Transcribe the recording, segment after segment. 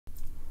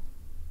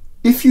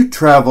If you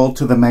travel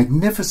to the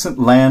magnificent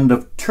land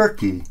of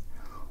Turkey,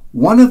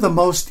 one of the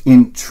most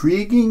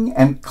intriguing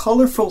and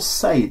colorful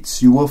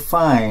sights you will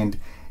find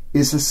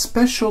is a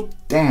special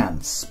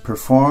dance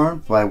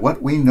performed by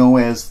what we know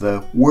as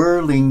the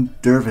Whirling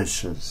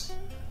Dervishes.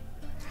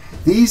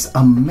 These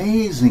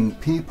amazing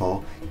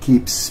people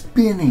keep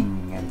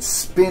spinning and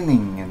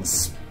spinning and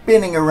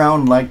spinning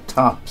around like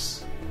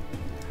tops.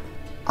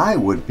 I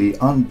would be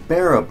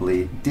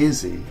unbearably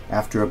dizzy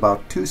after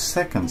about 2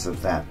 seconds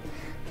of that,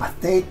 but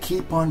they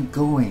keep on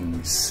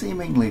going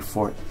seemingly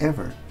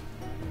forever.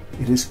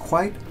 It is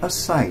quite a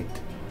sight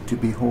to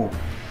behold.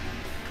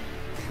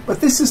 But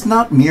this is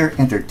not mere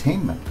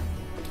entertainment.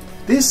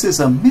 This is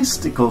a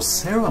mystical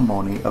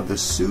ceremony of the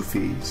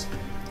Sufis,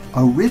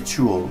 a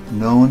ritual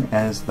known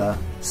as the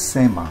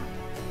Sema.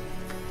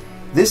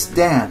 This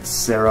dance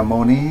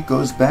ceremony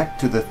goes back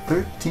to the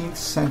 13th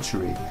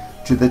century,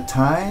 to the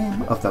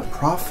time of the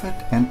prophet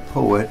and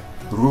poet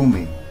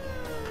Rumi.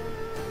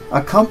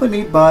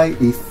 Accompanied by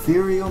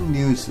ethereal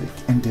music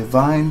and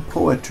divine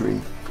poetry,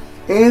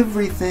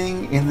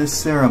 everything in the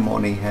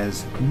ceremony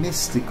has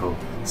mystical,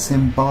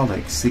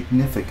 symbolic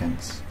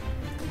significance.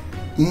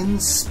 In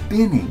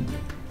spinning,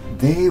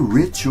 they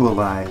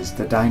ritualize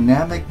the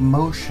dynamic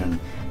motion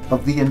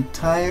of the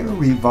entire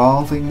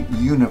revolving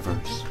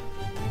universe.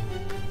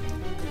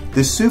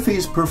 The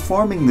Sufis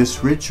performing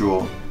this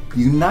ritual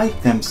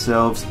unite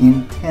themselves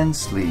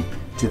intensely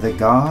to the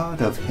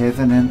God of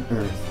heaven and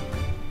earth.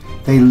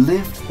 They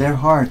lift their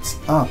hearts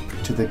up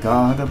to the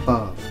God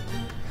above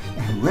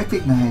and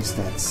recognize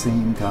that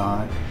same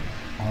God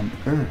on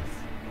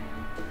earth.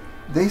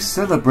 They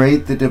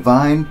celebrate the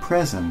divine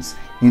presence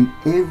in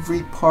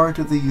every part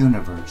of the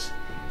universe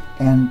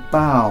and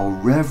bow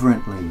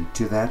reverently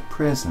to that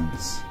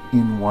presence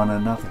in one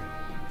another.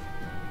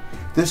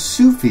 The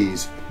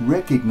Sufis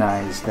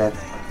recognize that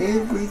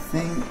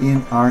everything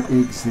in our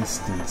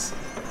existence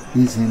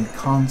is in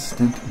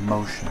constant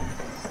motion,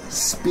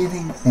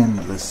 spinning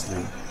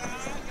endlessly.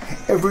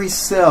 Every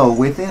cell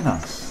within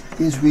us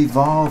is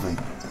revolving.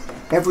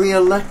 Every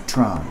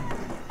electron,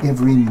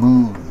 every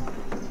moon,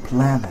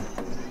 planet,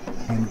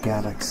 and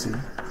galaxy.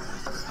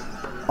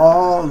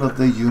 All of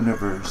the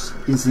universe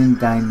is in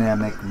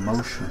dynamic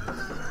motion,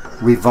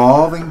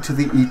 revolving to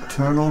the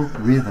eternal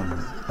rhythm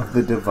of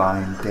the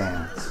divine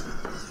dance.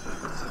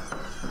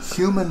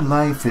 Human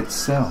life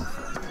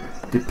itself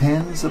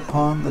depends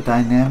upon the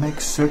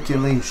dynamic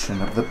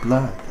circulation of the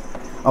blood,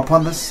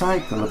 upon the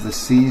cycle of the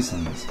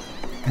seasons,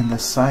 and the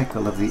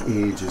cycle of the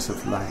ages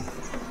of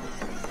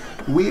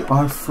life. We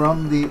are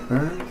from the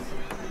earth,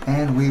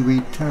 and we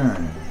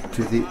return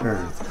to the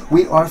earth.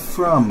 We are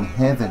from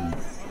heaven,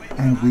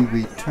 and we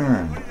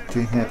return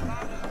to heaven.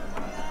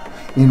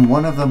 In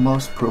one of the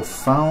most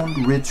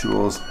profound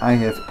rituals I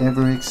have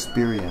ever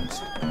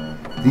experienced,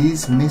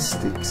 these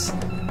mystics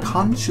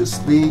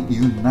consciously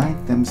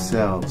unite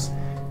themselves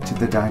to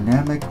the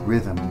dynamic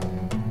rhythm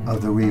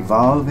of the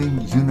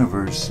revolving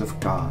universe of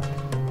God,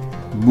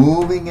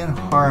 moving in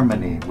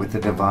harmony with the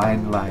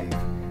divine life,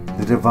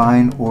 the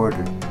divine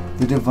order,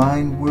 the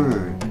divine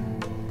word,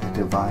 the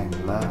divine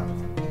love,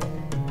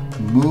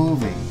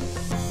 moving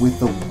with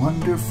the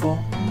wonderful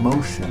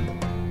motion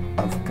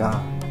of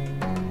God.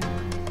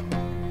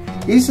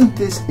 Isn't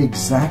this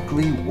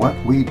exactly what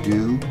we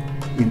do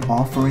in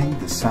offering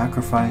the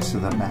sacrifice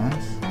of the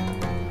Mass?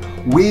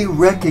 We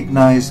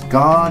recognize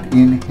God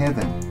in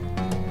heaven,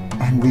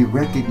 and we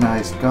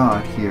recognize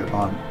God here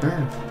on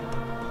earth,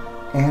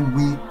 and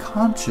we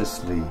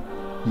consciously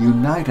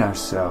unite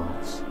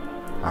ourselves,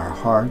 our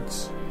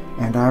hearts,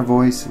 and our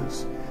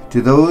voices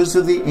to those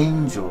of the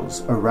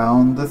angels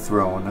around the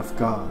throne of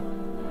God.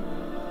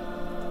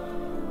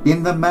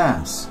 In the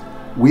Mass,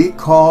 we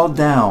call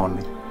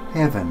down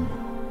heaven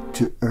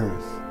to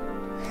earth,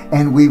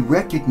 and we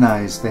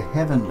recognize the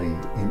heavenly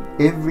in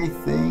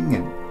everything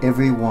and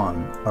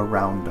everyone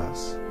around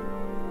us.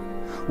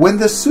 When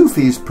the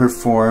Sufis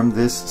perform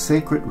this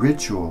sacred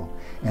ritual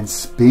and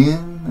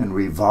spin and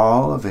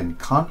revolve in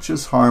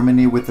conscious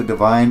harmony with the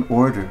divine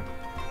order,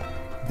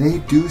 they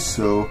do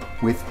so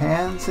with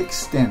hands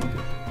extended,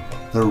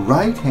 the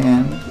right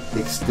hand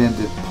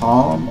extended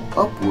palm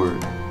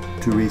upward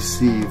to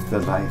receive the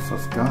life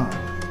of God,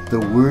 the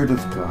Word of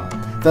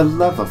God, the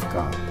love of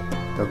God,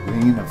 the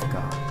reign of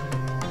God,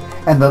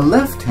 and the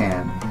left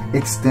hand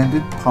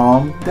extended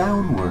palm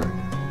downward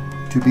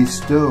to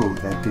bestow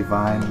that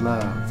divine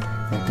love,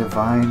 that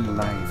divine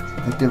life,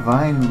 that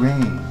divine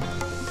reign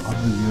on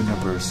the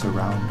universe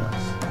around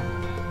us.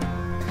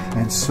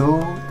 And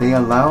so they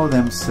allow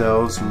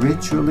themselves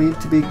ritually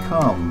to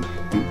become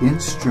the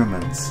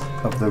instruments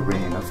of the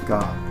reign of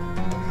God,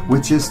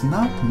 which is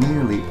not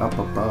merely up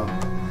above,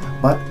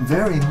 but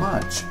very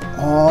much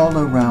all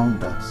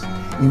around us,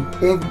 in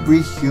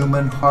every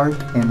human heart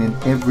and in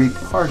every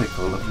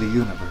particle of the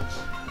universe.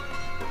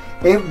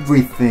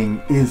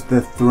 Everything is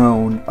the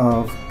throne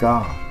of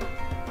God.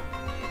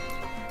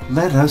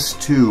 Let us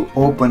too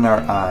open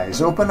our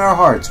eyes, open our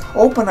hearts,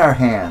 open our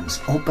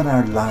hands, open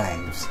our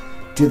lives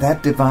to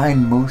that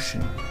divine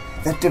motion,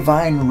 that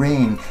divine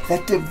reign,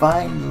 that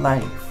divine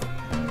life,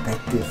 that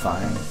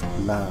divine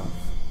love.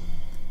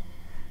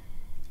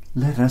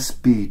 Let us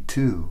be,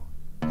 too,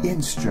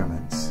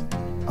 instruments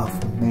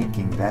of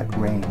making that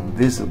rain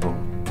visible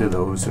to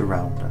those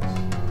around us.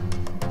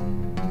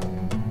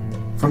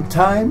 From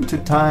time to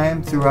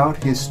time throughout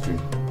history,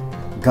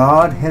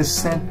 God has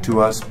sent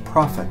to us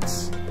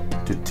prophets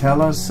to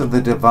tell us of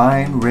the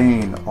divine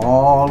rain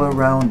all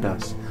around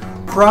us,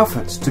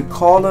 prophets to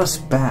call us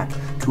back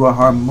to a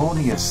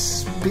harmonious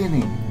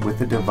spinning with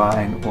the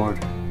divine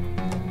order.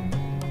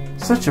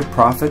 Such a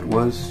prophet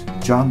was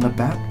John the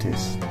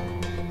Baptist,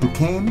 who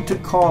came to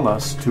call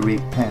us to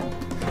repent,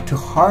 to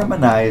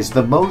harmonize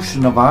the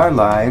motion of our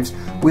lives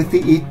with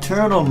the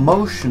eternal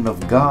motion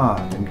of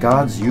God and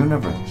God's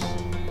universe.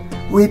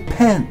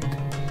 Repent,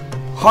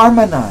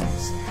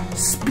 harmonize,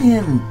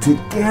 spin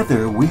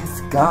together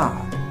with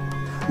God.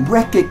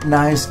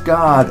 Recognize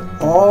God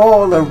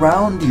all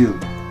around you.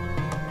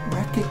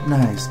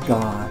 Recognize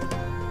God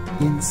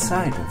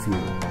inside of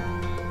you.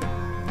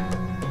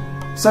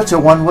 Such a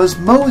one was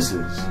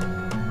Moses,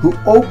 who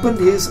opened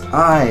his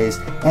eyes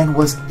and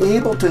was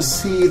able to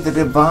see the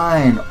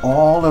divine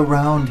all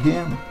around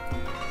him.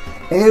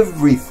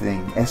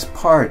 Everything as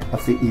part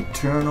of the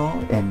eternal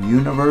and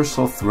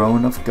universal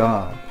throne of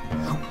God.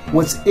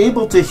 Was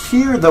able to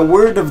hear the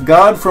word of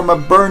God from a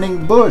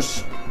burning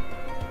bush.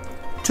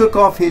 Took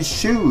off his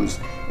shoes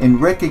in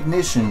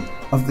recognition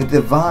of the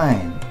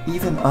divine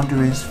even under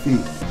his feet.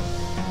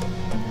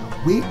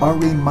 We are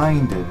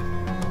reminded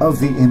of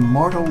the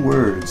immortal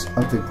words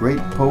of the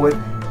great poet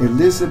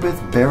Elizabeth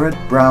Barrett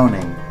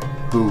Browning,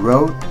 who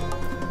wrote,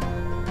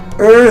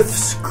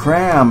 "Earth's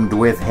crammed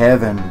with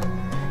heaven,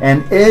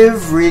 and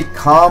every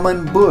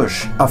common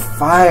bush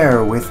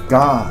afire with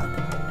God.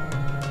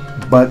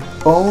 But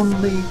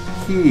only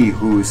he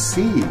who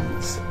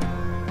sees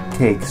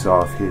takes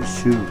off his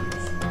shoes."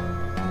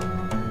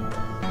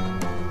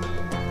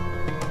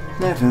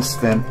 Let us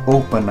then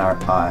open our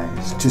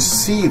eyes to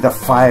see the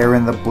fire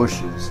in the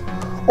bushes,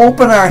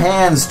 open our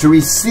hands to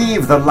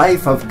receive the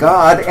life of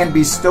God and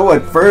bestow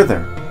it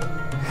further.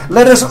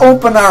 Let us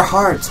open our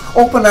hearts,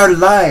 open our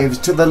lives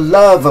to the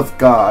love of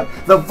God,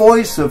 the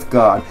voice of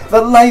God,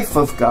 the life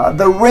of God,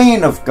 the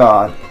reign of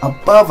God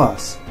above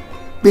us,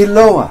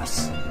 below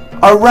us,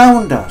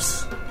 around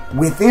us,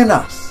 within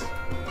us.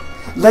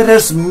 Let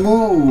us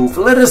move,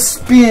 let us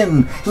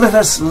spin, let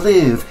us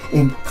live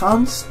in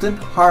constant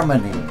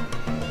harmony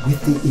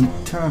with the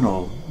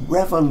eternal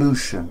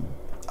revolution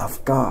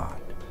of God.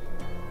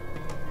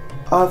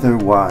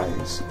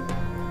 Otherwise,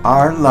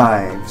 our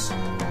lives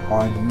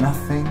are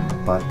nothing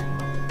but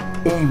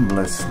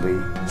aimlessly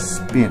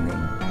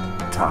spinning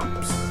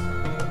tops.